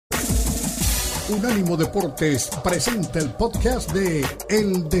Unánimo Deportes presenta el podcast de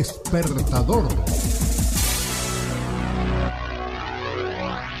El Despertador.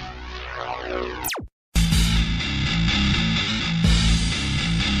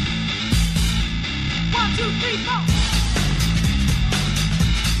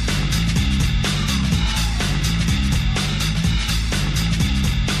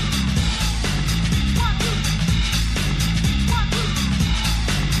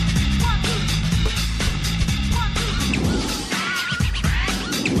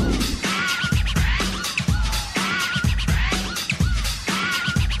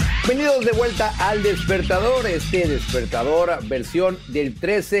 Bienvenidos de vuelta al Despertador, este Despertador versión del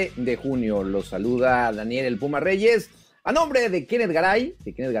 13 de junio. Los saluda Daniel El Puma Reyes. A nombre de Kenneth Garay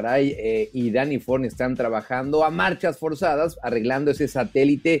y Danny Forn están trabajando a marchas forzadas, arreglando ese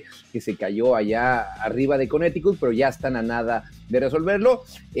satélite que se cayó allá arriba de Connecticut, pero ya están a nada de resolverlo.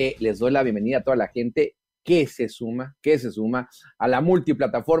 Les doy la bienvenida a toda la gente que se suma a la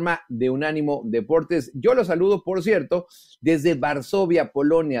multiplataforma de Unánimo Deportes. Yo los saludo, por cierto, desde Varsovia,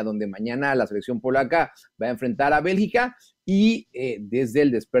 Polonia, donde mañana la selección polaca va a enfrentar a Bélgica, y desde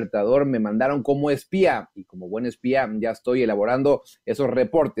el Despertador me mandaron como espía, y como buen espía ya estoy elaborando esos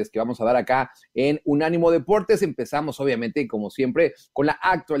reportes que vamos a dar acá en Unánimo Deportes. Empezamos, obviamente, como siempre, con la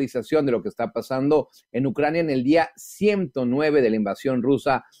actualización de lo que está pasando en Ucrania en el día 109 de la invasión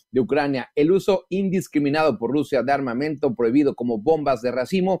rusa de Ucrania. El uso indiscriminado por Rusia de armamento prohibido como bombas de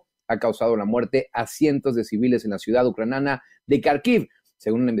racimo ha causado la muerte a cientos de civiles en la ciudad ucraniana de Kharkiv,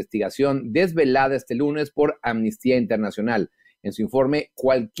 según una investigación desvelada este lunes por Amnistía Internacional. En su informe,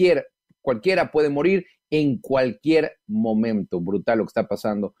 cualquiera puede morir en cualquier momento. Brutal lo que está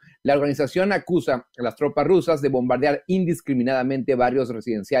pasando. La organización acusa a las tropas rusas de bombardear indiscriminadamente barrios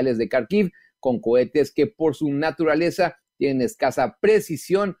residenciales de Kharkiv con cohetes que por su naturaleza tienen escasa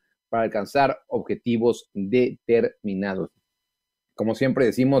precisión para alcanzar objetivos determinados. Como siempre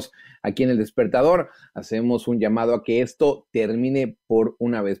decimos aquí en El Despertador, hacemos un llamado a que esto termine por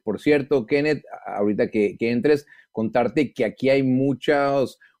una vez. Por cierto, Kenneth, ahorita que entres, contarte que aquí hay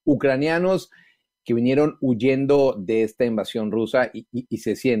muchos ucranianos que vinieron huyendo de esta invasión rusa y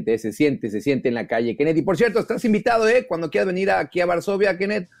se siente en la calle, Kenneth. Y por cierto, estás invitado, cuando quieras venir aquí a Varsovia,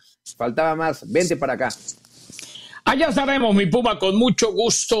 Kenneth, faltaba más, vente para acá. Allá estaremos, mi Puma, con mucho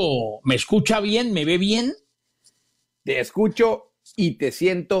gusto. ¿Me escucha bien? ¿Me ve bien? Te escucho y te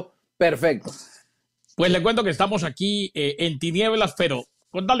siento perfecto. Pues le cuento que estamos aquí en tinieblas, pero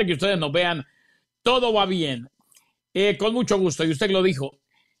con tal de que ustedes nos vean, todo va bien. Con mucho gusto, y usted lo dijo,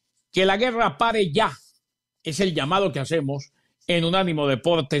 que la guerra pare ya. Es el llamado que hacemos en Unánimo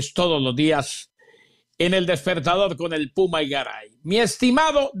Deportes todos los días en El Despertador con el Puma y Garay. Mi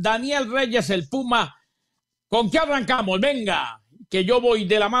estimado Daniel Reyes, el Puma, ¿con qué arrancamos? Venga, que yo voy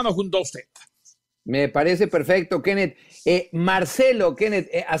de la mano junto a usted. Me parece perfecto, Kenneth. Marcelo, Kenneth,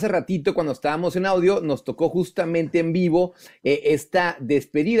 hace ratito cuando estábamos en audio nos tocó justamente en vivo esta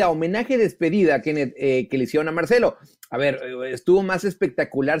homenaje despedida, Kenneth, que le hicieron a Marcelo. A ver, estuvo más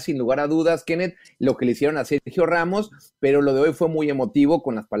espectacular sin lugar a dudas, Kenneth, lo que le hicieron a Sergio Ramos, pero lo de hoy fue muy emotivo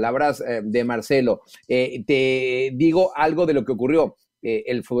con las palabras de Marcelo. Te digo algo de lo que ocurrió.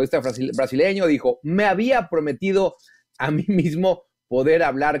 El futbolista brasileño dijo: me había prometido a mí mismo poder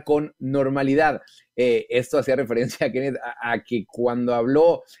hablar con normalidad. Esto hacía referencia, Kenneth, a que cuando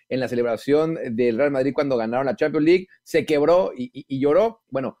habló en la celebración del Real Madrid cuando ganaron la Champions League, se quebró y lloró.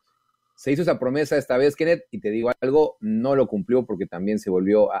 Bueno, se hizo esa promesa esta vez, Kenneth, y te digo algo, no lo cumplió porque también se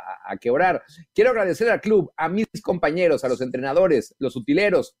volvió a quebrar. Quiero agradecer al club, a mis compañeros, a los entrenadores, los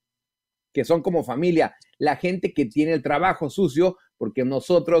utileros, que son como familia, la gente que tiene el trabajo sucio, porque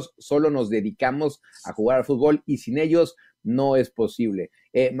nosotros solo nos dedicamos a jugar al fútbol y sin ellos no es posible.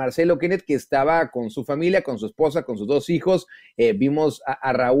 Marcelo, Kenneth, que estaba con su familia, con su esposa, con sus dos hijos, vimos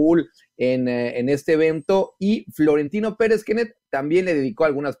a Raúl en este evento, y Florentino Pérez, Kenneth, también le dedicó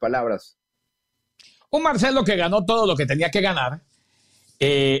algunas palabras. Un Marcelo que ganó todo lo que tenía que ganar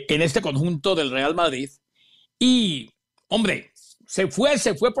en este conjunto del Real Madrid, y, hombre, se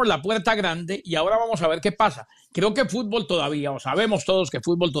fue por la puerta grande, y ahora vamos a ver qué pasa. Creo que fútbol todavía, o sabemos todos que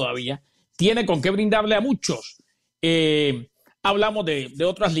fútbol todavía tiene con qué brindarle a muchos. Hablamos de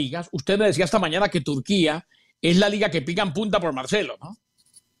otras ligas. Usted me decía esta mañana que Turquía es la liga que pica en punta por Marcelo, ¿no?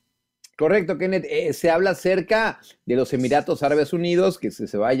 Correcto, Kenneth. Se habla acerca de los Emiratos Árabes Unidos, que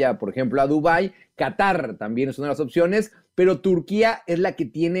se vaya, por ejemplo, a Dubái, Qatar también es una de las opciones, pero Turquía es la que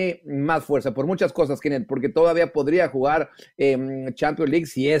tiene más fuerza por muchas cosas, Kenneth, porque todavía podría jugar Champions League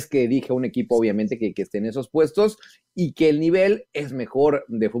si es que elige un equipo, obviamente, que esté en esos puestos y que el nivel es mejor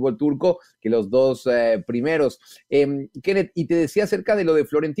de fútbol turco que los dos primeros. Kenneth, y te decía acerca de lo de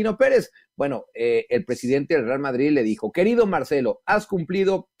Florentino Pérez. Bueno, el presidente del Real Madrid le dijo: querido Marcelo, has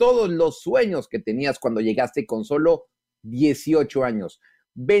cumplido todos los sueños que tenías cuando llegaste con solo 18 años.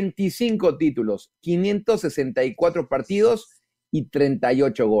 25 títulos, 564 partidos y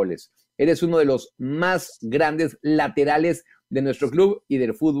 38 goles. Eres uno de los más grandes laterales de nuestro club y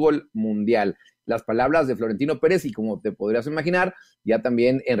del fútbol mundial. Las palabras de Florentino Pérez, y como te podrías imaginar, ya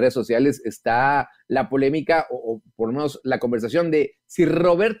también en redes sociales está la polémica o por lo menos la conversación de si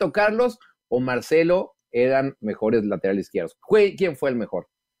Roberto Carlos o Marcelo eran mejores laterales izquierdos. ¿Quién fue el mejor?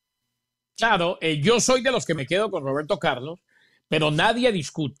 Claro, yo soy de los que me quedo con Roberto Carlos, pero nadie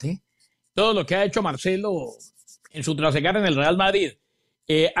discute todo lo que ha hecho Marcelo en su trasegar en el Real Madrid.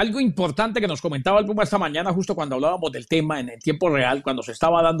 Algo importante que nos comentaba el Puma esta mañana, justo cuando hablábamos del tema en el tiempo real, cuando se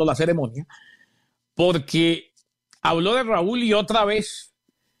estaba dando la ceremonia, porque habló de Raúl y otra vez,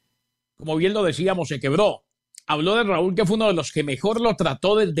 como bien lo decíamos, se quebró. Habló de Raúl, que fue uno de los que mejor lo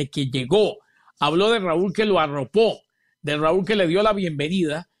trató desde que llegó. Habló de Raúl, que lo arropó, de Raúl, que le dio la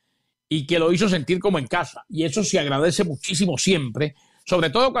bienvenida y que lo hizo sentir como en casa. Y eso se agradece muchísimo siempre, sobre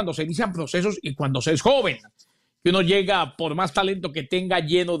todo cuando se inician procesos y cuando se es joven, que uno llega, por más talento que tenga,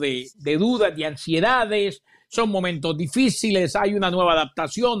 lleno de dudas, de ansiedades, son momentos difíciles, hay una nueva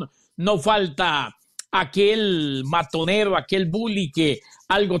adaptación, no falta aquel matonero, aquel bully que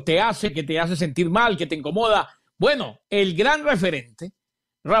algo te hace, que te hace sentir mal, que te incomoda. Bueno, el gran referente,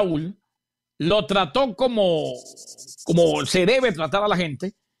 Raúl, lo trató como se debe tratar a la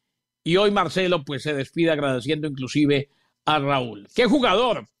gente. Y hoy Marcelo pues se despide agradeciendo inclusive a Raúl. ¿Qué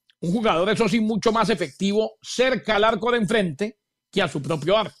jugador? Un jugador, eso sí, mucho más efectivo cerca al arco de enfrente que a su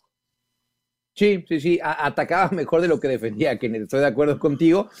propio arco. Sí, atacaba mejor de lo que defendía, que estoy de acuerdo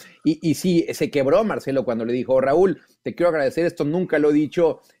contigo, y sí, se quebró Marcelo cuando le dijo: Raúl, te quiero agradecer, esto nunca lo he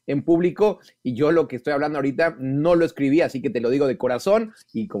dicho en público, y yo lo que estoy hablando ahorita no lo escribí, así que te lo digo de corazón,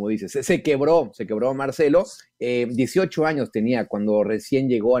 y como dices, se quebró Marcelo. 18 años tenía cuando recién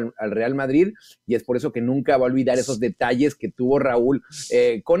llegó al Real Madrid, y es por eso que nunca va a olvidar esos detalles que tuvo Raúl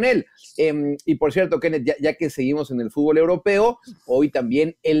con él. Y por cierto, Kenneth, ya que seguimos en el fútbol europeo, hoy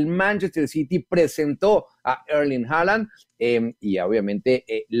también el Manchester City presentó a Erling Haaland, y obviamente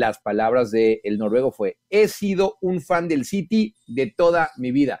las palabras del noruego fue: he sido un fan del City de toda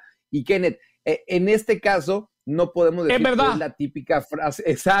mi vida. Y Kenneth, en este caso no podemos decir que es la típica frase,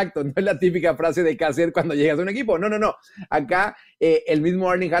 exacto, no es la típica frase de qué hacer cuando llegas a un equipo, no. Acá el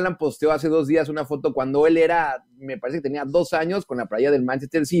mismo Erling Haaland posteó hace 2 días una foto cuando él era, me parece que tenía 2 años, con la playa del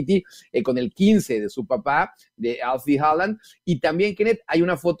Manchester City, con el 15 de su papá, de Alfie Haaland. Y también, Kenneth, hay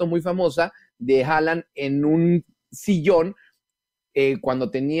una foto muy famosa de Haaland en un sillón, cuando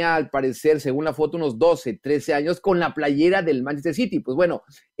tenía, al parecer, según la foto, unos 12, 13 años, con la playera del Manchester City. Pues bueno,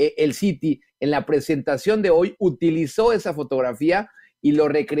 el City en la presentación de hoy utilizó esa fotografía y lo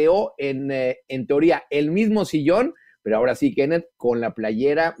recreó en teoría el mismo sillón, pero ahora sí, Kenneth, con la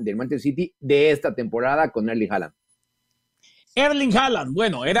playera del Manchester City de esta temporada con Erling Haaland. Erling Haaland,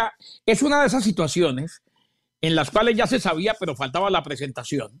 bueno, es una de esas situaciones en las cuales ya se sabía, pero faltaba la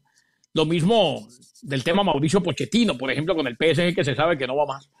presentación. Lo mismo del tema Mauricio Pochettino, por ejemplo, con el PSG, que se sabe que no va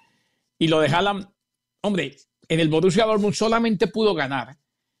más. Y lo de Haaland, hombre, en el Borussia Dortmund solamente pudo ganar,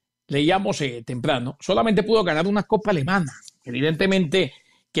 leíamos temprano, solamente pudo ganar una Copa Alemana. Evidentemente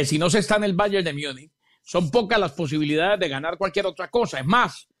que si no se está en el Bayern de Múnich, son pocas las posibilidades de ganar cualquier otra cosa. Es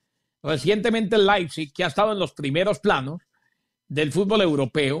más, recientemente el Leipzig, que ha estado en los primeros planos del fútbol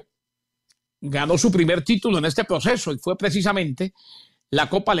europeo, ganó su primer título en este proceso y fue precisamente la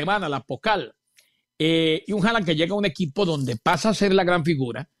Copa Alemana, la Pokal. Y un Haaland que llega a un equipo donde pasa a ser la gran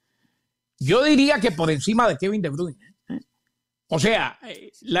figura, yo diría que por encima de Kevin De Bruyne. O sea,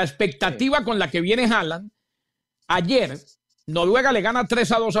 la expectativa con la que viene Haaland, ayer Noruega le gana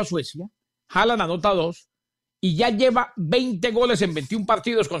 3-2 a Suecia, Haaland anota 2 y ya lleva 20 goles en 21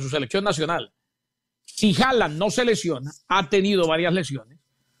 partidos con su selección nacional. Si Haaland no se lesiona, ha tenido varias lesiones,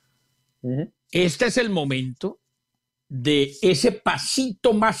 este es el momento de ese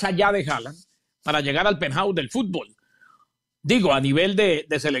pasito más allá de Haaland para llegar al penthouse del fútbol. Digo, a nivel de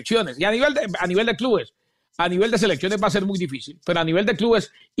selecciones y a nivel de clubes. A nivel de selecciones va a ser muy difícil, pero a nivel de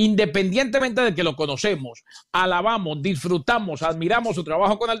clubes, independientemente de que lo conocemos, alabamos, disfrutamos, admiramos su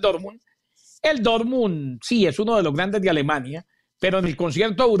trabajo con el Dortmund sí es uno de los grandes de Alemania, pero en el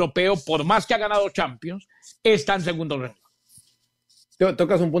concierto europeo, por más que ha ganado Champions, está en segundo lugar.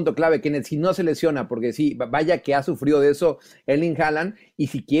 Tocas un punto clave, Kenneth, si no se lesiona, porque sí, vaya que ha sufrido de eso Erling Haaland, y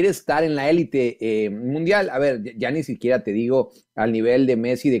si quiere estar en la élite mundial, a ver, ya ni siquiera te digo al nivel de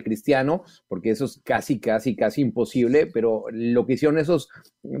Messi, de Cristiano, porque eso es casi imposible, pero lo que hicieron esos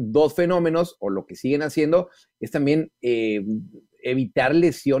dos fenómenos, o lo que siguen haciendo, es también evitar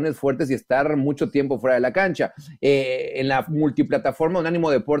lesiones fuertes y estar mucho tiempo fuera de la cancha. En la multiplataforma UNANIMO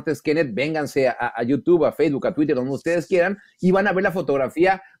Deportes, Kenneth, vénganse a YouTube, a Facebook, a Twitter, donde ustedes quieran, y van a ver la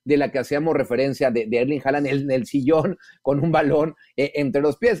fotografía de la que hacíamos referencia de Erling Haaland en el sillón con un balón entre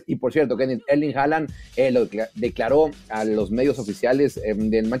los pies. Y por cierto, Kenneth, Erling Haaland lo declaró a los medios oficiales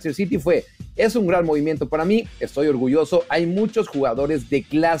del Manchester City, es un gran movimiento para mí, estoy orgulloso, hay muchos jugadores de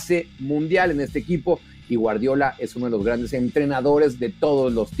clase mundial en este equipo, y Guardiola es uno de los grandes entrenadores de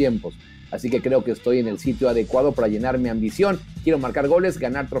todos los tiempos. Así que creo que estoy en el sitio adecuado para llenar mi ambición. Quiero marcar goles,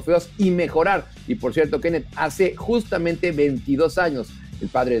 ganar trofeos y mejorar. Y por cierto, Kenneth, hace justamente 22 años, el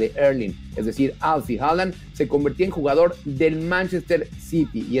padre de Erling, es decir, Alfie Haaland, se convirtió en jugador del Manchester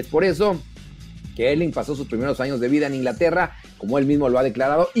City. Y es por eso que Erling pasó sus primeros años de vida en Inglaterra, como él mismo lo ha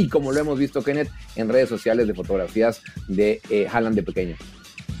declarado, y como lo hemos visto, Kenneth, en redes sociales de fotografías de Haaland de pequeño.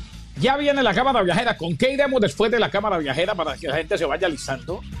 Ya viene la cámara viajera. ¿Con qué iremos después de la cámara viajera para que la gente se vaya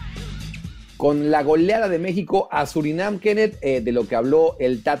listando? Con la goleada de México a Surinam, Kenneth, de lo que habló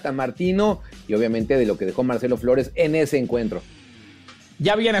el Tata Martino y obviamente de lo que dejó Marcelo Flores en ese encuentro.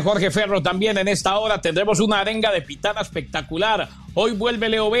 Ya viene Jorge Ferro también en esta hora. Tendremos una arenga de pitana espectacular. Hoy vuelve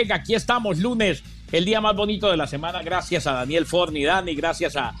Leo Vega. Aquí estamos, lunes, el día más bonito de la semana. Gracias a Daniel Forni, Dani,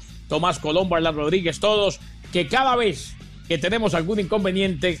 gracias a Tomás Colombo, Arlan Rodríguez, todos, que cada vez que tenemos algún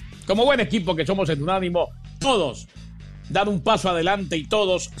inconveniente, como buen equipo que somos en Unánimo, todos dan un paso adelante y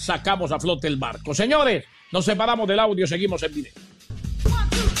todos sacamos a flote el barco. Señores, nos separamos del audio, seguimos en video.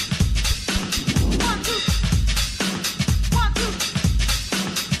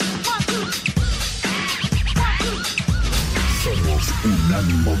 Somos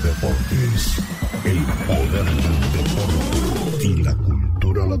Unánimo Deportes, el poder del deporte y la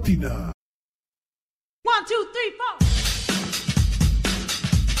cultura latina. 1, 2, 3, 4.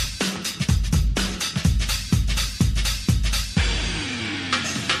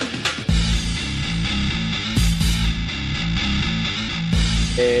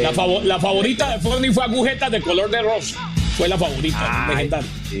 La favorita de Forni fue Agujetas de color de rosa. Fue la favorita, legendaria.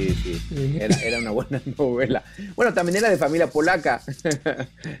 Sí. Era una buena novela. Bueno, también era de familia polaca.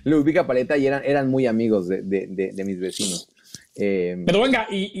 Ludwika Paleta y eran muy amigos de mis vecinos. Pero venga,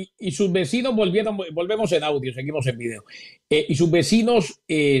 y sus vecinos volvemos en audio, seguimos en video. ¿Y sus vecinos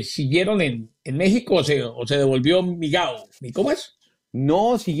siguieron en México o se devolvió Migao? ¿Cómo es?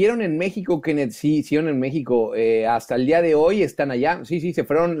 No, siguieron en México, Kenneth, sí, siguieron en México. Hasta el día de hoy están allá. Sí, se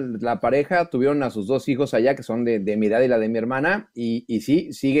fueron la pareja, tuvieron a sus dos hijos allá, que son de mi edad y la de mi hermana, y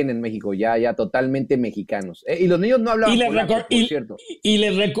sí, siguen en México, ya totalmente mexicanos. Y los niños no hablaban polaco, por cierto. Y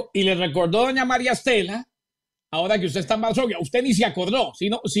le recordó doña María Estela, ahora que usted está en Varsovia, usted ni se acordó. Si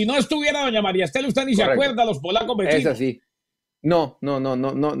no estuviera doña María Estela, usted ni Correcto. se acuerda, los polacos vecinos. Es así. No.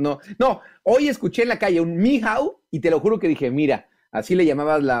 Hoy escuché en la calle un Mijau y te lo juro que dije, mira, así le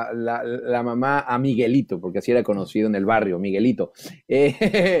llamaba la mamá a Miguelito, porque así era conocido en el barrio, Miguelito.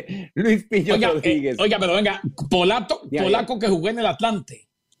 Luis Piño Rodríguez. Pero venga, polaco que jugó en el Atlante.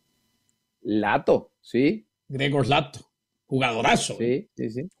 Lato, ¿sí? Gregor Lato, jugadorazo. Sí.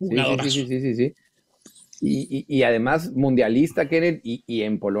 Jugadorazo. Sí. Y además mundialista, Kenneth, y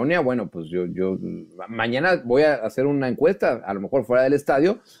en Polonia, bueno, pues yo mañana voy a hacer una encuesta, a lo mejor fuera del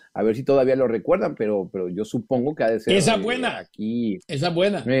estadio, a ver si todavía lo recuerdan, pero yo supongo que ha de ser esa buena aquí. Esa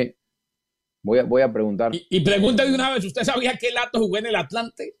buena. Voy a preguntar. Y pregunta de una vez, ¿usted sabía que Lato jugó en el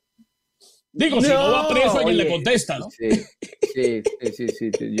Atlante? Digo, si no va preso, alguien le contesta, ¿no? Sí.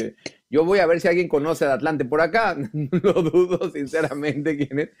 Yo voy a ver si alguien conoce al Atlante por acá. Lo dudo, sinceramente,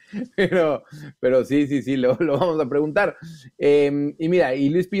 quién es. Pero sí, lo vamos a preguntar. Y mira, y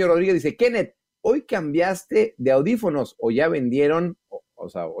Luis Piño Rodríguez dice, Kenneth, ¿hoy cambiaste de audífonos o ya vendieron,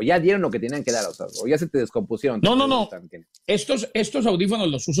 o ya dieron lo que tenían que dar? O ya se te descompusieron. No. Estos audífonos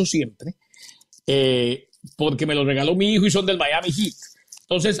los uso siempre porque me los regaló mi hijo y son del Miami Heat.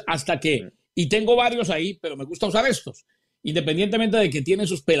 Entonces, y tengo varios ahí, pero me gusta usar estos, independientemente de que tienen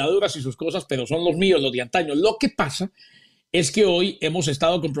sus peladuras y sus cosas, pero son los míos, los de antaño. Lo que pasa es que hoy hemos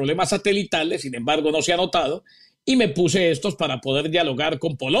estado con problemas satelitales, sin embargo no se ha notado, y me puse estos para poder dialogar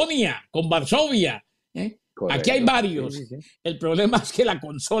con Polonia, con Varsovia. Aquí hay varios. Sí. El problema es que la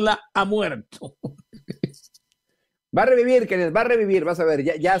consola ha muerto. Va a revivir, Kenneth, vas a ver,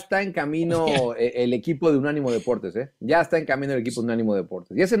 ya está en camino el equipo de Unánimo Deportes, Ya está en camino el equipo de Unánimo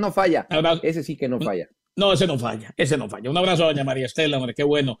Deportes. Y ese no falla, ese sí que no falla. No, ese no falla, ese no falla. Un abrazo a doña María Estela, hombre, qué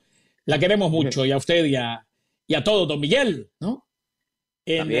bueno. La queremos mucho, y a usted y a todos. Don Miguel, ¿no?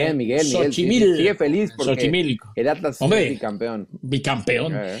 En También, Miguel, Xochimilco. sigue feliz porque Xochimilco. el Atlas Hombre, es bicampeón.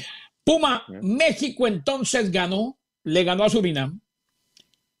 Bicampeón. Puma, México entonces le ganó a Surinam.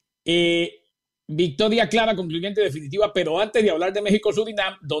 Victoria clara, concluyente y definitiva, pero antes de hablar de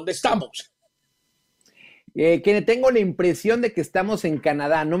México-Surinam, ¿dónde estamos? Que tengo la impresión de que estamos en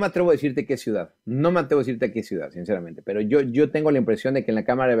Canadá. No me atrevo a decirte qué ciudad. Sinceramente. Pero yo tengo la impresión de que en la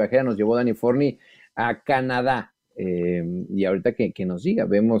Cámara de Viajera nos llevó Dani Forni a Canadá. Y ahorita que nos diga,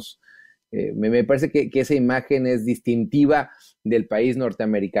 vemos, me parece que esa imagen es distintiva del país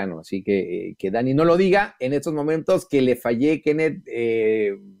norteamericano. Así que Dani no lo diga en estos momentos, que le fallé, Kenneth.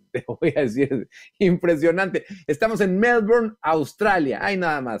 Te voy a decir, impresionante. Estamos en Melbourne, Australia. Hay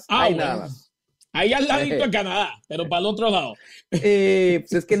nada más. Nada más. Ahí al ladito de Canadá, pero para el otro lado.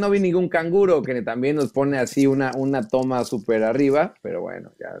 Pues es que no vi ningún canguro, que también nos pone así una toma súper arriba, pero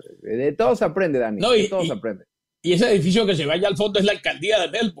bueno, ya, de todo se aprende, Dani, no, de todo se aprende. Y ese edificio que se ve allá al fondo es la alcaldía de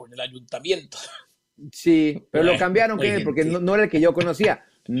Melbourne, el ayuntamiento. Sí, pero lo cambiaron, porque no era el que yo conocía.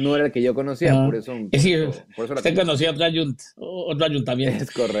 Por eso. Por eso usted conocía otro ayuntamiento.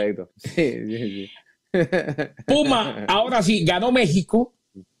 Es correcto. Sí. Puma, ahora sí, ganó México.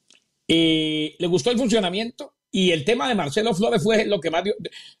 Le gustó el funcionamiento y el tema de Marcelo Flores fue lo que más dio.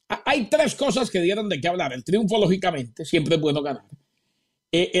 Hay tres cosas que dieron de qué hablar. El triunfo, lógicamente, siempre es bueno ganar.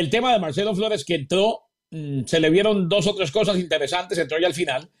 El tema de Marcelo Flores, que entró, se le vieron dos o tres cosas interesantes, entró ya al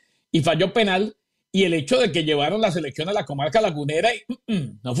final y falló penal. Y el hecho de que llevaron la selección a la comarca lagunera y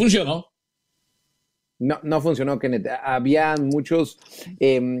no funcionó. No funcionó, Kenneth. Había muchos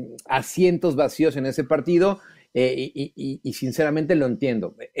asientos vacíos en ese partido. Y sinceramente lo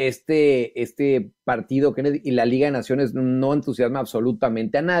entiendo. Este partido, Kenneth, y la Liga de Naciones no entusiasma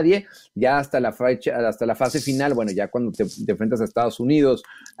absolutamente a nadie. Ya hasta la fase final, bueno, ya cuando te enfrentas a Estados Unidos,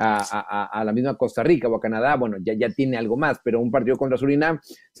 a la misma Costa Rica o a Canadá, bueno, ya tiene algo más, pero un partido contra Surinam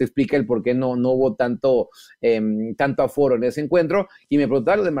se explica el por qué no hubo tanto aforo en ese encuentro. Y me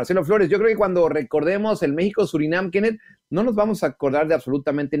preguntaba lo de Marcelo Flores. Yo creo que cuando recordemos el México-Surinam, Kenneth, no nos vamos a acordar de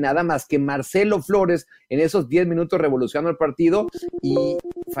absolutamente nada más que Marcelo Flores en esos 10 minutos revolucionando el partido y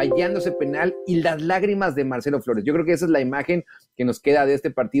fallando ese penal y las lágrimas de Marcelo Flores. Yo creo que esa es la imagen que nos queda de este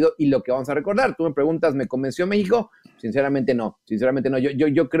partido y lo que vamos a recordar. Tú me preguntas, ¿me convenció México? Sinceramente no.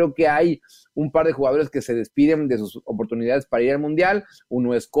 Yo creo que hay un par de jugadores que se despiden de sus oportunidades para ir al Mundial.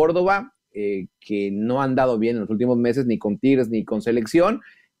 Uno es Córdoba, que no han dado bien en los últimos meses, ni con Tigres ni con selección.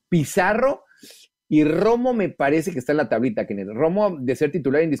 Pizarro. Y Romo me parece que está en la tablita, Kenneth. Romo, de ser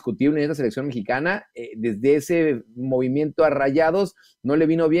titular indiscutible en esta selección mexicana, desde ese movimiento a Rayados, no le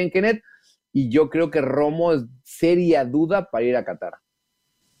vino bien, Kenneth. Y yo creo que Romo es seria duda para ir a Qatar.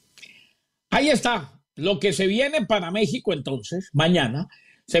 Ahí está. Lo que se viene para México entonces, mañana,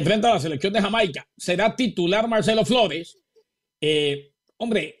 se enfrenta a la selección de Jamaica. Será titular Marcelo Flores.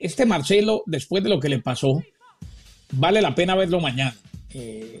 Hombre, este Marcelo, después de lo que le pasó, vale la pena verlo mañana.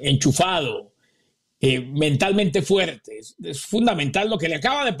 Enchufado. Mentalmente fuerte, es fundamental. Lo que le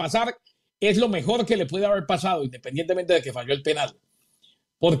acaba de pasar es lo mejor que le puede haber pasado, independientemente de que falló el penal,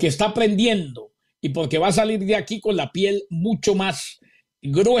 porque está aprendiendo y porque va a salir de aquí con la piel mucho más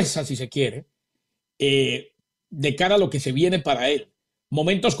gruesa, si se quiere, de cara a lo que se viene para él.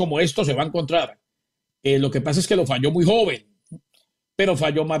 Momentos como estos se va a encontrar. Lo que pasa es que lo falló muy joven, pero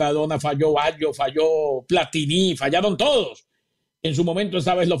falló Maradona, falló Baggio, falló Platini, fallaron todos. En su momento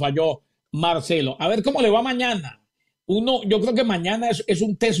esta vez lo falló Marcelo. A ver cómo le va mañana. Yo creo que mañana es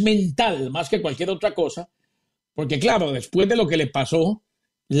un test mental más que cualquier otra cosa, porque claro, después de lo que le pasó,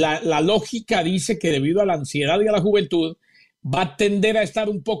 la lógica dice que debido a la ansiedad y a la juventud, va a tender a estar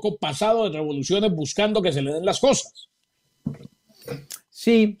un poco pasado de revoluciones buscando que se le den las cosas.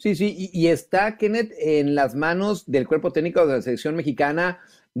 Sí, y está, Kenneth, en las manos del cuerpo técnico de la selección mexicana,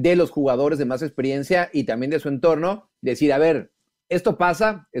 de los jugadores de más experiencia y también de su entorno, decir, a ver, esto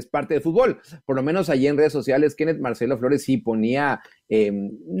pasa, es parte del fútbol. Por lo menos allí en redes sociales, Kenneth, Marcelo Flores sí ponía,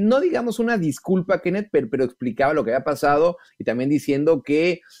 no digamos una disculpa, Kenneth, pero explicaba lo que había pasado y también diciendo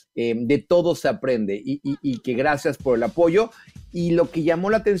que de todo se aprende y que gracias por el apoyo. Y lo que llamó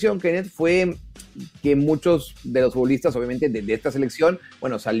la atención, Kenneth, fue que muchos de los futbolistas, obviamente, de esta selección,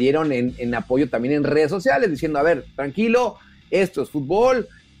 bueno, salieron en apoyo también en redes sociales, diciendo, a ver, tranquilo, esto es fútbol,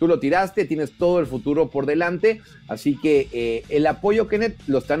 tú lo tiraste, tienes todo el futuro por delante, así que el apoyo, Kenneth,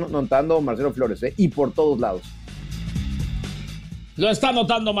 lo está notando Marcelo Flores, y por todos lados. Lo está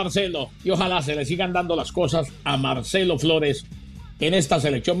notando Marcelo, y ojalá se le sigan dando las cosas a Marcelo Flores en esta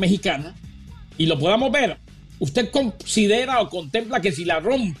selección mexicana, y lo podamos ver. ¿Usted considera o contempla que si la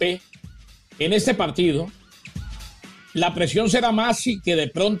rompe, en este partido, la presión será más y que de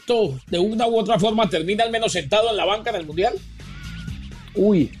pronto, de una u otra forma, termina al menos sentado en la banca en el Mundial.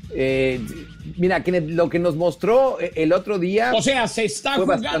 Uy, mira, lo que nos mostró el otro día. O sea, se está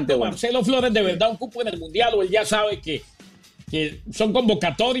jugando Marcelo Flores de verdad un cupo en el Mundial, o él ya sabe que son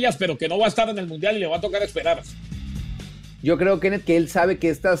convocatorias, pero que no va a estar en el Mundial y le va a tocar esperar. Yo creo, Kenneth, que él sabe que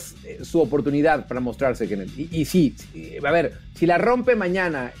esta es su oportunidad para mostrarse, Kenneth. Y sí, a ver, si la rompe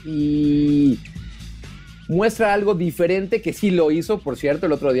mañana y muestra algo diferente, que sí lo hizo, por cierto,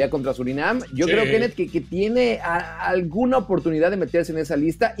 el otro día contra Surinam, yo creo, Kenneth, que tiene alguna oportunidad de meterse en esa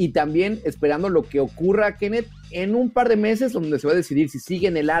lista, y también esperando lo que ocurra, Kenneth, en un par de meses, donde se va a decidir si sigue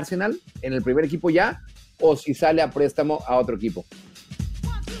en el Arsenal, en el primer equipo ya, o si sale a préstamo a otro equipo.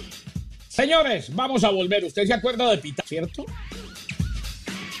 Señores, vamos a volver. ¿Usted se acuerda de Pitana, cierto?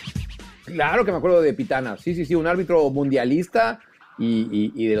 Claro que me acuerdo de Pitana. Sí, un árbitro mundialista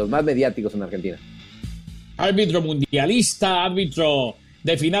y de los más mediáticos en Argentina. Árbitro mundialista, árbitro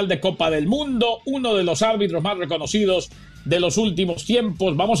de final de Copa del Mundo, uno de los árbitros más reconocidos de los últimos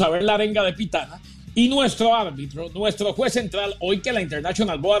tiempos. Vamos a ver la arenga de Pitana. Y nuestro árbitro, nuestro juez central, hoy que la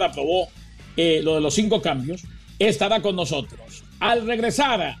International Board aprobó lo de los 5 cambios, estará con nosotros. Al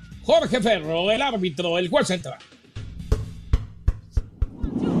regresar, Jorge Ferro, el árbitro, el juez central.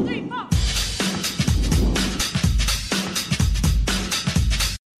 1, 2, 3, 4.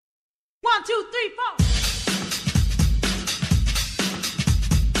 1, 2, 3, 4.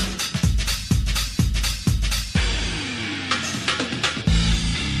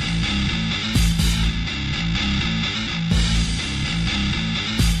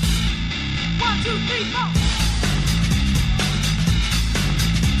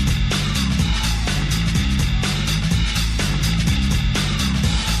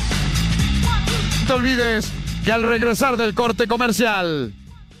 No te olvides que al regresar del corte comercial,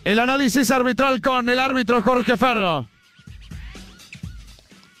 el análisis arbitral con el árbitro Jorge Ferro.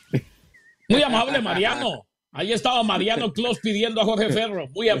 Muy amable, Mariano. Ahí estaba Mariano Clos pidiendo a Jorge Ferro.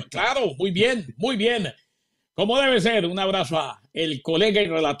 Claro, muy bien, muy bien. Como debe ser, un abrazo a el colega y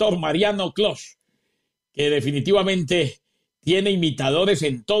relator Mariano Clos, que definitivamente tiene imitadores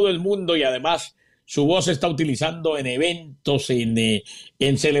en todo el mundo y además su voz se está utilizando en eventos,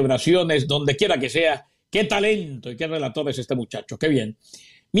 en celebraciones, donde quiera que sea. Qué talento y qué relator es este muchacho, qué bien.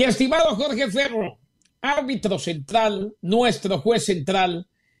 Mi estimado Jorge Ferro, árbitro central, nuestro juez central,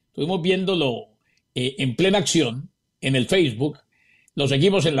 estuvimos viéndolo en plena acción en el Facebook, lo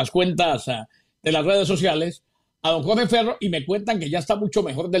seguimos en las cuentas de las redes sociales, a don Jorge Ferro, y me cuentan que ya está mucho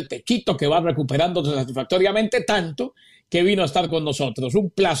mejor del pechito, que va recuperándose satisfactoriamente, tanto que vino a estar con nosotros.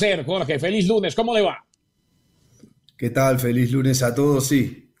 Un placer, Jorge. Feliz lunes. ¿Cómo le va? ¿Qué tal? Feliz lunes a todos.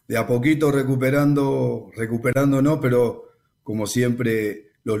 Sí, de a poquito recuperando no, pero como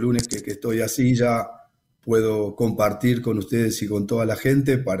siempre los lunes que estoy así ya puedo compartir con ustedes y con toda la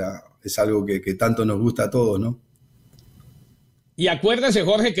gente. Es algo que tanto nos gusta a todos, ¿no? Y acuérdese,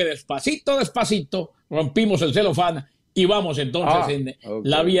 Jorge, que despacito rompimos el celofán y vamos entonces en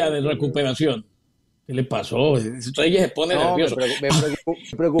la vía de recuperación. ¿Qué le pasó? Ella se pone nervioso. Me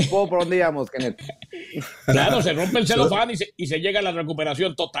preocupó por dónde íbamos, Kenneth. Claro, se rompe el celofán y se llega a la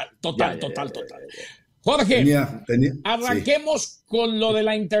recuperación total. Jorge, arranquemos con lo de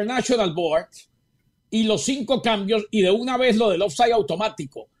la International Board y los 5 cambios, y de una vez lo del offside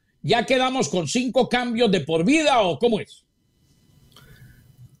automático. ¿Ya quedamos con 5 cambios de por vida o cómo es?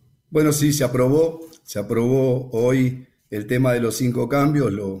 Bueno, sí, se aprobó hoy el tema de los 5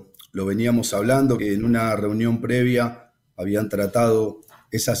 cambios. Lo veníamos hablando, que en una reunión previa habían tratado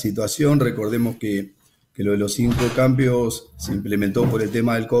esa situación. Recordemos que lo de los 5 cambios se implementó por el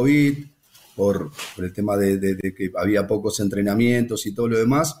tema del COVID, por el tema de que había pocos entrenamientos y todo lo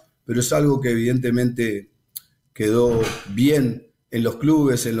demás, pero es algo que evidentemente quedó bien en los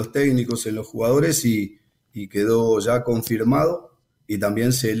clubes, en los técnicos, en los jugadores, y quedó ya confirmado, y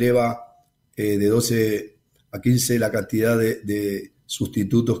también se eleva de 12 a 15 la cantidad de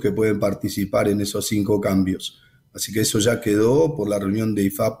sustitutos que pueden participar en esos 5 cambios. Así que eso ya quedó por la reunión de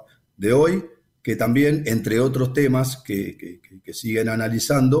IFAB de hoy, que también, entre otros temas que siguen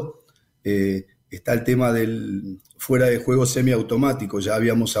analizando, está el tema del fuera de juego semiautomático. Ya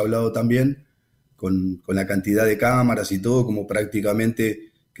habíamos hablado también con la cantidad de cámaras y todo, como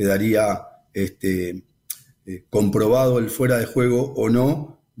prácticamente quedaría comprobado el fuera de juego o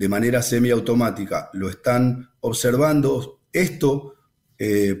no de manera semiautomática. Lo están observando. Esto,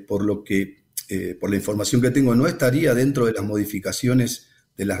 por la información que tengo, no estaría dentro de las modificaciones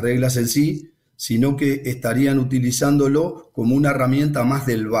de las reglas en sí, sino que estarían utilizándolo como una herramienta más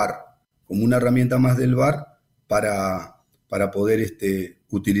del VAR, para poder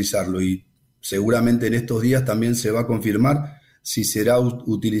utilizarlo. Y seguramente en estos días también se va a confirmar si será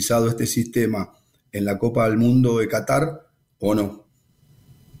utilizado este sistema en la Copa del Mundo de Qatar o no.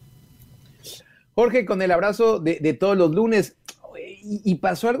 Jorge, con el abrazo de todos los lunes, y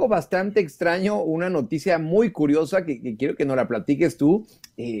pasó algo bastante extraño, una noticia muy curiosa que quiero que nos la platiques tú,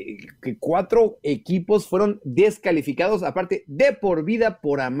 que 4 equipos fueron descalificados, aparte de por vida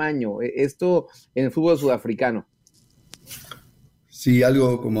por amaño, esto en el fútbol sudafricano. Sí,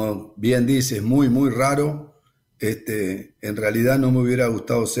 algo como bien dices, muy, muy raro. En realidad no me hubiera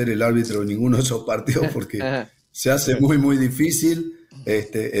gustado ser el árbitro de ninguno de esos partidos porque se hace muy, muy difícil.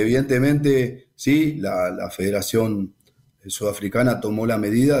 Evidentemente, sí, la Federación Sudafricana tomó la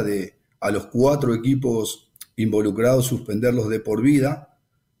medida de a los 4 equipos involucrados suspenderlos de por vida.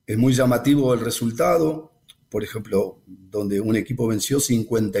 Es muy llamativo el resultado, por ejemplo, donde un equipo venció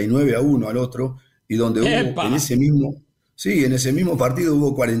 59-1 al otro y donde hubo en ese mismo partido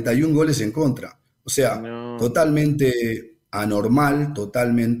hubo 41 goles en contra. O sea, totalmente anormal,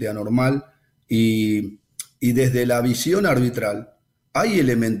 y desde la visión arbitral hay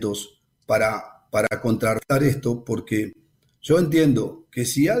elementos para contrarrestar esto, porque yo entiendo que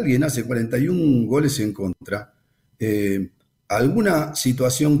si alguien hace 41 goles en contra, alguna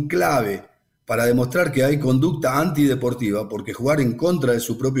situación clave para demostrar que hay conducta antideportiva, porque jugar en contra de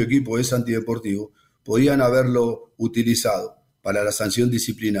su propio equipo es antideportivo, podían haberlo utilizado para la sanción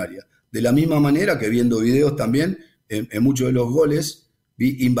disciplinaria. De la misma manera que viendo videos también, en muchos de los goles,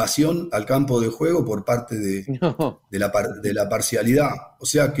 vi invasión al campo de juego por parte de la parcialidad. O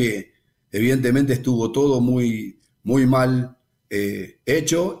sea que evidentemente estuvo todo muy, muy mal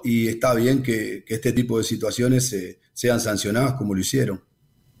hecho, y está bien que este tipo de situaciones sean sancionadas como lo hicieron.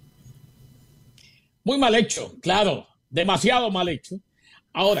 Muy mal hecho, claro, demasiado mal hecho.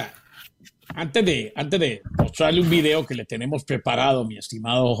 Ahora, antes de mostrarle un video que le tenemos preparado, mi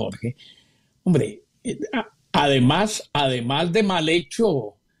estimado Jorge, hombre, además de mal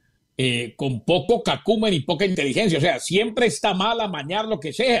hecho, con poco cacumen y poca inteligencia, o sea, siempre está mal amañar lo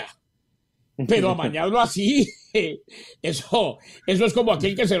que sea, pero amañarlo así, eso es como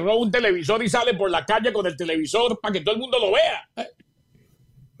aquel que se roba un televisor y sale por la calle con el televisor para que todo el mundo lo vea.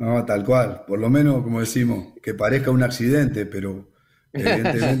 No, tal cual, por lo menos, como decimos, que parezca un accidente, pero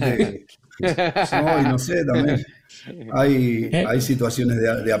evidentemente... No, y no sé, también hay situaciones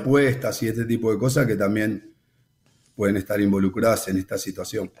de apuestas y este tipo de cosas que también pueden estar involucradas en esta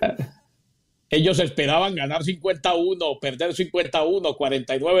situación. Ellos esperaban ganar 51, perder 51,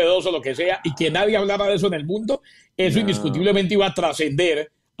 49-2 o lo que sea, y que nadie hablara de eso en el mundo. Eso indiscutiblemente iba a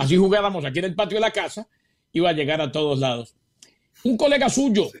trascender. Así jugáramos aquí en el patio de la casa, iba a llegar a todos lados. Un colega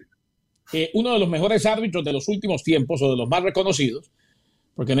suyo, uno de los mejores árbitros de los últimos tiempos, o de los más reconocidos,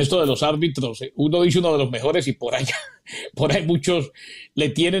 porque en esto de los árbitros, uno dice uno de los mejores y por ahí muchos le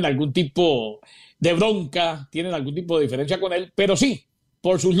tienen algún tipo de bronca, tienen algún tipo de diferencia con él, pero sí,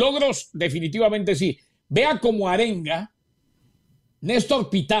 por sus logros, definitivamente sí. Vea cómo arenga Néstor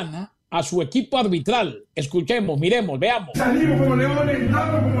Pitana a su equipo arbitral. Escuchemos, miremos, veamos. Salimos como leones,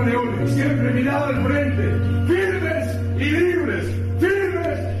 damos como leones, siempre mirada al frente, firmes y libres,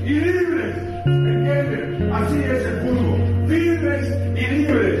 firmes y libres. ¿Entienden? Así es el fútbol, firmes y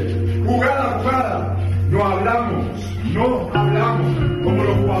libres, jugada a jugada. No hablamos. Como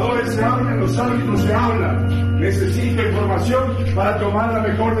los jugadores se hablan, los árbitros se hablan. Necesito información para tomar la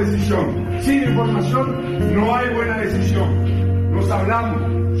mejor decisión. Sin información no hay buena decisión. Nos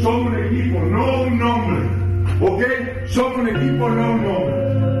hablamos, somos un equipo, no un nombre. ¿Ok? Somos un equipo, no un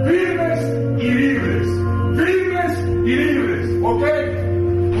nombre. Firmes y libres. Firmes y libres. ¿Ok?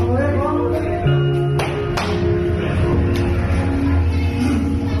 Vamos.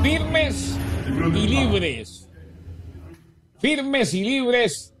 Firmes y libres. Firmes y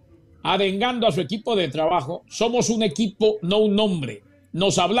libres, arengando a su equipo de trabajo. Somos un equipo, no un nombre.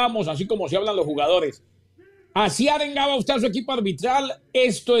 Nos hablamos así como se hablan los jugadores. Así arengaba usted a su equipo arbitral.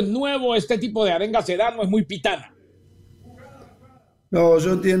 Esto es nuevo, este tipo de arenga se da, no es muy Pitana. No,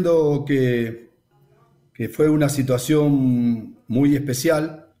 yo entiendo que fue una situación muy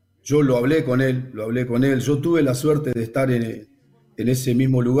especial. Yo lo hablé con él. Yo tuve la suerte de estar en ese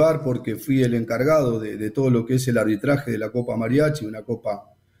mismo lugar porque fui el encargado de todo lo que es el arbitraje de la Copa Mariachi, una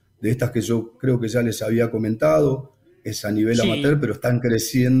copa de estas que yo creo que ya les había comentado, es a nivel amateur, pero están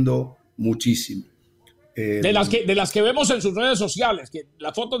creciendo muchísimo. De las que vemos en sus redes sociales,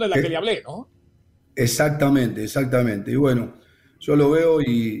 la foto de la que le hablé, ¿no? Exactamente. Y bueno, yo lo veo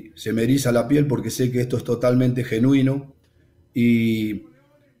y se me eriza la piel porque sé que esto es totalmente genuino. Y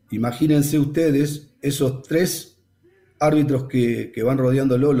imagínense ustedes esos 3 árbitros que van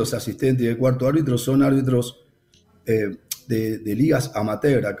rodeándolo, los asistentes y el cuarto árbitro, son árbitros de ligas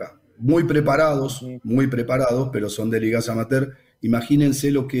amateur acá. muy preparados, pero son de ligas amateur.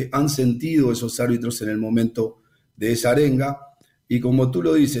 Imagínense lo que han sentido esos árbitros en el momento de esa arenga. Y como tú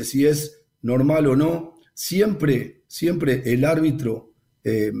lo dices, si es normal o no, siempre el árbitro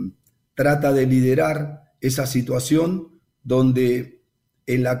trata de liderar esa situación donde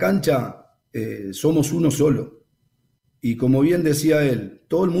en la cancha somos uno solo. Y como bien decía él,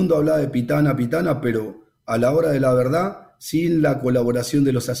 todo el mundo hablaba de pitana, pero a la hora de la verdad, sin la colaboración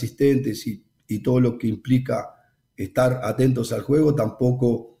de los asistentes y todo lo que implica estar atentos al juego,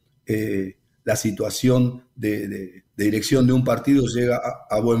 tampoco la situación de dirección de un partido llega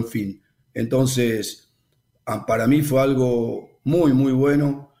a buen fin. Entonces, para mí fue algo muy, muy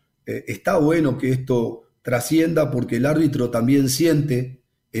bueno. Está bueno que esto trascienda porque el árbitro también siente,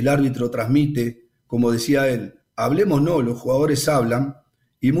 el árbitro transmite, como decía él, hablemos no, los jugadores hablan,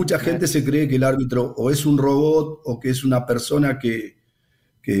 y mucha gente se cree que el árbitro o es un robot o que es una persona que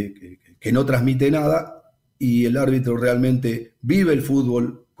no transmite nada, y el árbitro realmente vive el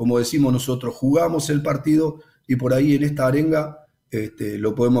fútbol, como decimos nosotros, jugamos el partido, y por ahí en esta arenga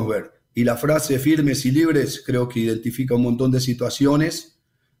lo podemos ver. Y la frase firmes y libres creo que identifica un montón de situaciones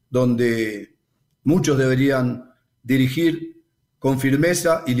donde muchos deberían dirigir con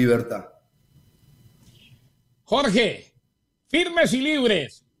firmeza y libertad. Jorge, firmes y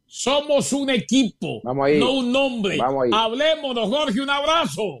libres, somos un equipo, no un nombre. Hablémonos, Jorge, un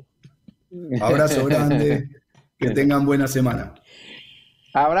abrazo. Abrazo grande, que tengan buena semana.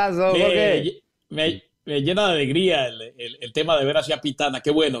 Abrazo, Jorge. Me llena de alegría el tema de ver hacia Pitana.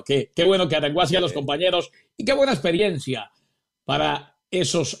 Qué bueno que arengó hacia los compañeros, y qué buena experiencia para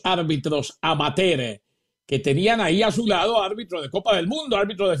esos árbitros amateur que tenían ahí a su lado árbitro de Copa del Mundo,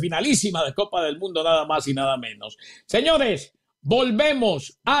 árbitro de finalísima de Copa del Mundo, nada más y nada menos. Señores,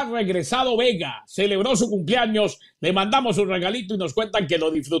 volvemos. Ha regresado Vega, celebró su cumpleaños, le mandamos un regalito y nos cuentan que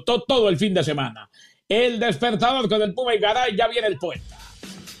lo disfrutó todo el fin de semana. El Despertador con el Puma y Garay, ya viene el poeta.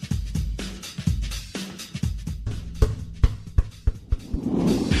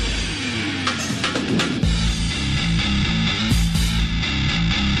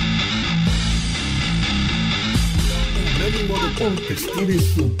 Unánimo Deportes tiene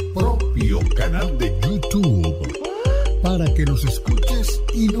su propio canal de YouTube para que nos escuches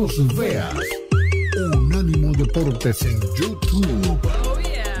y nos veas. Unánimo Deportes en YouTube. Oh,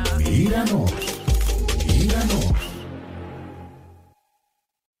 yeah. Míranos. 1,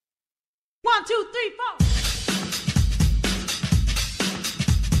 2, 3, 4.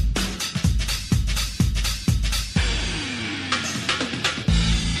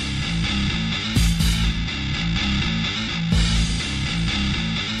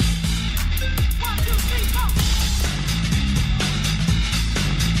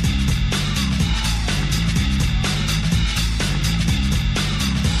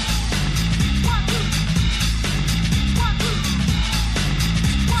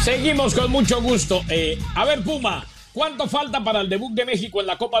 Seguimos con mucho gusto. A ver, Puma, ¿cuánto falta para el debut de México en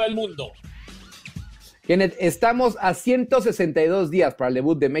la Copa del Mundo? Kenneth, estamos a 162 días para el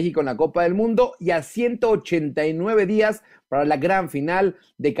debut de México en la Copa del Mundo y a 189 días para la gran final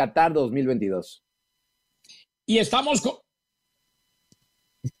de Qatar 2022. Y estamos con...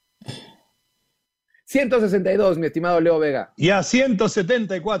 162, mi estimado Leo Vega. Y a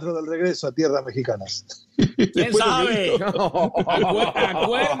 174 del regreso a tierras mexicanas. ¿Quién sabe?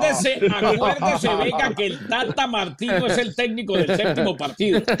 Acuérdese, Vega, que el Tata Martino es el técnico del séptimo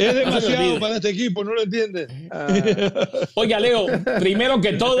partido. Es demasiado para este equipo, ¿no lo entiendes? Oiga, Leo, primero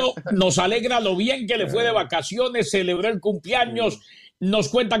que todo, nos alegra lo bien que le fue de vacaciones, celebró el cumpleaños, nos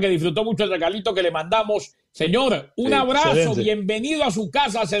cuenta que disfrutó mucho el regalito que le mandamos. Señor, un abrazo, excelente. Bienvenido a su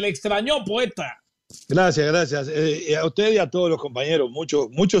casa, se le extrañó, poeta. Gracias. A usted y a todos los compañeros,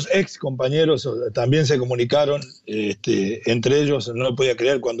 muchos ex compañeros también se comunicaron, entre ellos no lo podía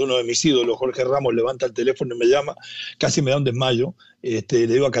creer cuando uno de mis ídolos, Jorge Ramos, levanta el teléfono y me llama, casi me da un desmayo, le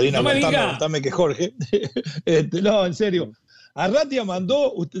digo a Karina, aguantame que Jorge, no, en serio. Arratia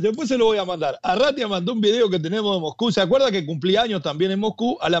mandó, después se lo voy a mandar, Arratia mandó un video que tenemos de Moscú, ¿se acuerda que cumplí años también en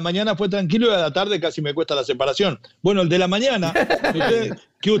Moscú? A la mañana fue tranquilo y a la tarde casi me cuesta la separación. Bueno, el de la mañana,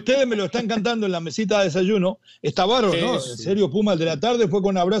 que ustedes me lo están cantando en la mesita de desayuno, está bárbaro, ¿no? En serio, Puma, el de la tarde fue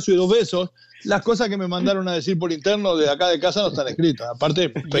con abrazo y 2 besos. Las cosas que me mandaron a decir por interno de acá de casa no están escritas.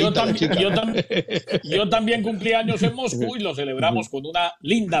 Aparte, yo también cumplí años en Moscú y lo celebramos con una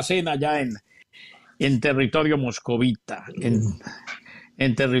linda cena ya en territorio moscovita,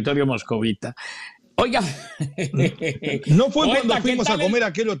 en territorio moscovita. Oiga, ¿no fue cuando fuimos a comer a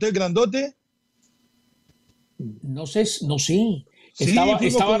aquel hotel grandote? No sé.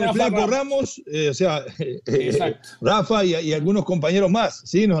 Fuimos con el Flaco Ramos, Rafa y algunos compañeros más,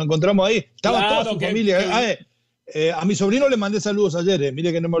 ¿sí? Nos encontramos ahí. Estaba toda su familia. A mi sobrino le mandé saludos ayer,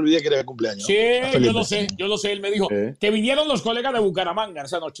 mire que no me olvidé que era el cumpleaños. Sí, yo lo sé, él me dijo que vinieron los colegas de Bucaramanga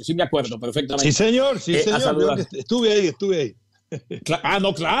esa noche, sí me acuerdo perfectamente. Sí, señor, estuve ahí.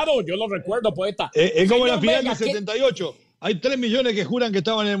 No, claro, yo lo recuerdo, poeta. Es como la final del 78. Hay 3 millones que juran que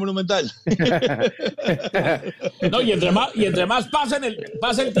estaban en el Monumental. No, y entre más pasa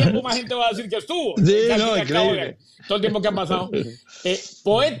el tiempo, más gente va a decir que estuvo. Sí, increíble. Todo el tiempo que ha pasado.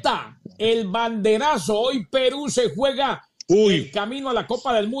 Poeta, el banderazo. Hoy Perú se juega el camino a la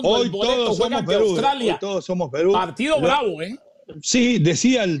Copa del Mundo. Hoy el boleto juega ante Australia. Hoy todos somos Perú. Partido bravo, ¿eh? Sí,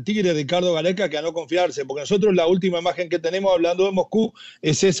 decía el tigre Ricardo Gareca que a no confiarse, porque nosotros la última imagen que tenemos hablando de Moscú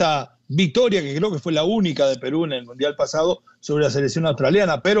es esa victoria que creo que fue la única de Perú en el Mundial pasado sobre la selección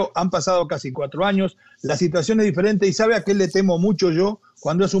australiana, pero han pasado casi 4 años, la situación es diferente y ¿sabe a qué le temo mucho yo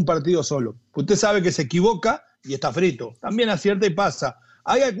cuando es un partido solo? Usted sabe que se equivoca y está frito, también acierta y pasa.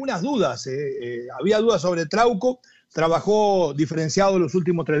 Hay algunas dudas, había dudas sobre Trauco, trabajó diferenciado los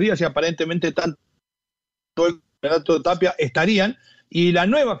últimos 3 días y aparentemente tanto el Renato Tapia estarían, y la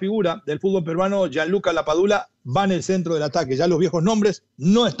nueva figura del fútbol peruano, Gianluca Lapadula, va en el centro del ataque. Ya los viejos nombres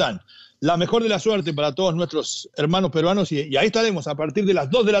no están. La mejor de la suerte para todos nuestros hermanos peruanos, y ahí estaremos a partir de las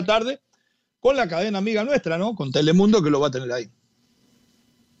 2 de la tarde con la cadena amiga nuestra, ¿no? Con Telemundo, que lo va a tener ahí.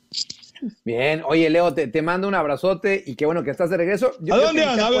 Bien, oye Leo, te mando un abrazote y qué bueno que estás de regreso. ¿A dónde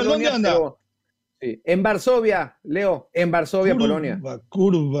anda? A ver, ¿dónde anda? Sí. En Varsovia, Leo, en Varsovia, Polonia. La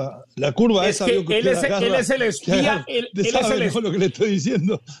curva es esa. Que él es el espía. Lo que le estoy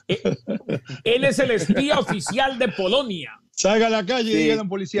diciendo. Él es el espía oficial de Polonia. Salga a la calle y diga a la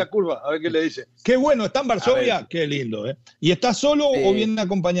policía curva, a ver qué le dice. Qué bueno, ¿está en Varsovia? Qué lindo, ¿eh? ¿Y está solo o bien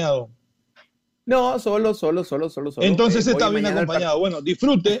acompañado? No, solo. Entonces está bien acompañado. Bueno,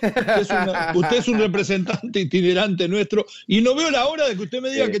 disfrute. Usted es un representante itinerante nuestro. Y no veo la hora de que usted me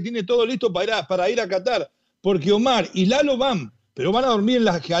diga que tiene todo listo para ir a Qatar. Porque Omar y Lalo van, pero van a dormir en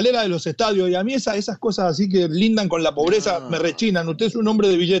la escalera de los estadios. Y a mí esas cosas así que lindan con la pobreza me rechinan. Usted es un hombre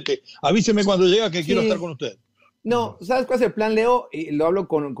de billete. Avíseme cuando llega que quiero estar con usted. No, ¿sabes cuál es el plan, Leo? Y lo hablo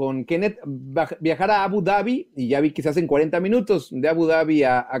con Kenneth, viajar a Abu Dhabi, y ya vi que se hacen 40 minutos de Abu Dhabi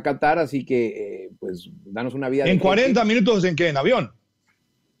a Qatar, así que, pues, danos una vida. ¿En 40 minutos en qué? ¿En avión?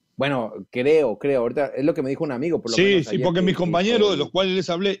 Bueno, creo, ahorita es lo que me dijo un amigo, por lo menos. Sí, porque mis compañeros, de los cuales les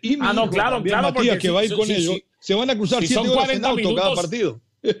hablé, y mi hijo, claro, Matías, que va a ir con ellos, se van a cruzar 7 horas en auto cada partido.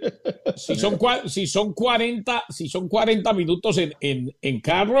 Si son 40 minutos en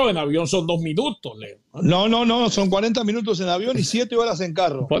carro, en avión son 2 minutos, Leo. No, son 40 minutos en avión y 7 horas en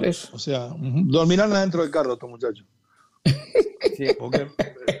carro. Por eso. O sea, dormirán adentro del carro estos muchachos. Sí. Okay.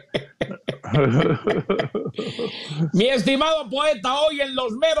 Mi estimado poeta, hoy en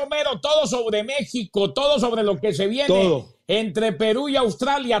los mero, todo sobre México, todo sobre lo que se viene entre Perú y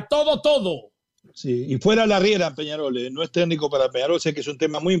Australia, todo. Sí, y fuera la Riera, Peñarol, no es técnico para Peñarol, sé que es un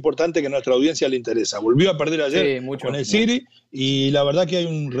tema muy importante que a nuestra audiencia le interesa. Volvió a perder ayer con el City y la verdad que hay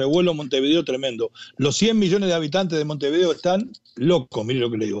un revuelo en Montevideo tremendo. Los 100 millones de habitantes de Montevideo están locos, mire lo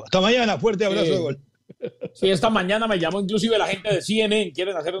que le digo. Hasta mañana, fuerte abrazo de gol. Sí, esta mañana me llamó inclusive la gente de CNN,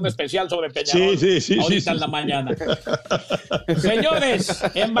 quieren hacer un especial sobre Peñarol. Sí. Ahorita en la mañana. Señores,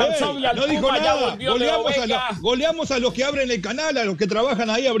 en Varsovia no dijo nada. Goleamos a los que abren el canal, a los que trabajan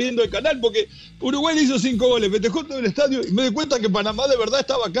ahí abriendo el canal, porque Uruguay le hizo 5 goles, festejó todo el estadio y me di cuenta que Panamá de verdad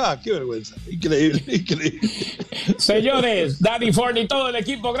estaba acá. Qué vergüenza. Increíble. Señores, Danny Ford y todo el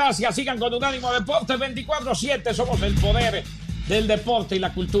equipo, gracias. Sigan con Unánimo Deportes 24/7. Somos el poder del deporte y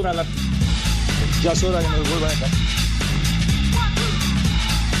la cultura latina. Ya es hora que nos vuelvan acá.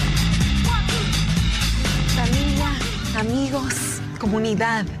 Familia, amigos,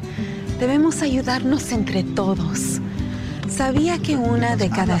 comunidad, debemos ayudarnos entre todos. ¿Sabía que 1 de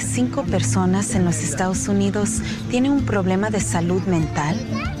cada 5 personas en los Estados Unidos tiene un problema de salud mental?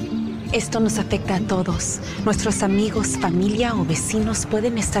 Esto nos afecta a todos. Nuestros amigos, familia o vecinos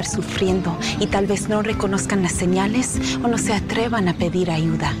pueden estar sufriendo y tal vez no reconozcan las señales o no se atrevan a pedir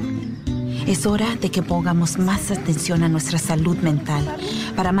ayuda. Es hora de que pongamos más atención a nuestra salud mental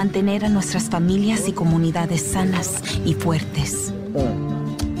para mantener a nuestras familias y comunidades sanas y fuertes.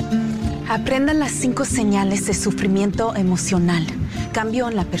 Aprendan las 5 señales de sufrimiento emocional: cambio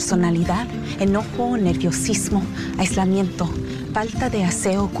en la personalidad, enojo, nerviosismo, aislamiento, falta de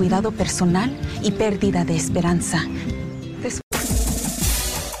aseo, cuidado personal y pérdida de esperanza.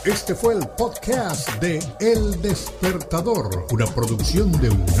 Este fue el podcast de El Despertador, una producción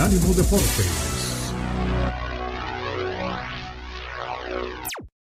de Unánimo Deportes.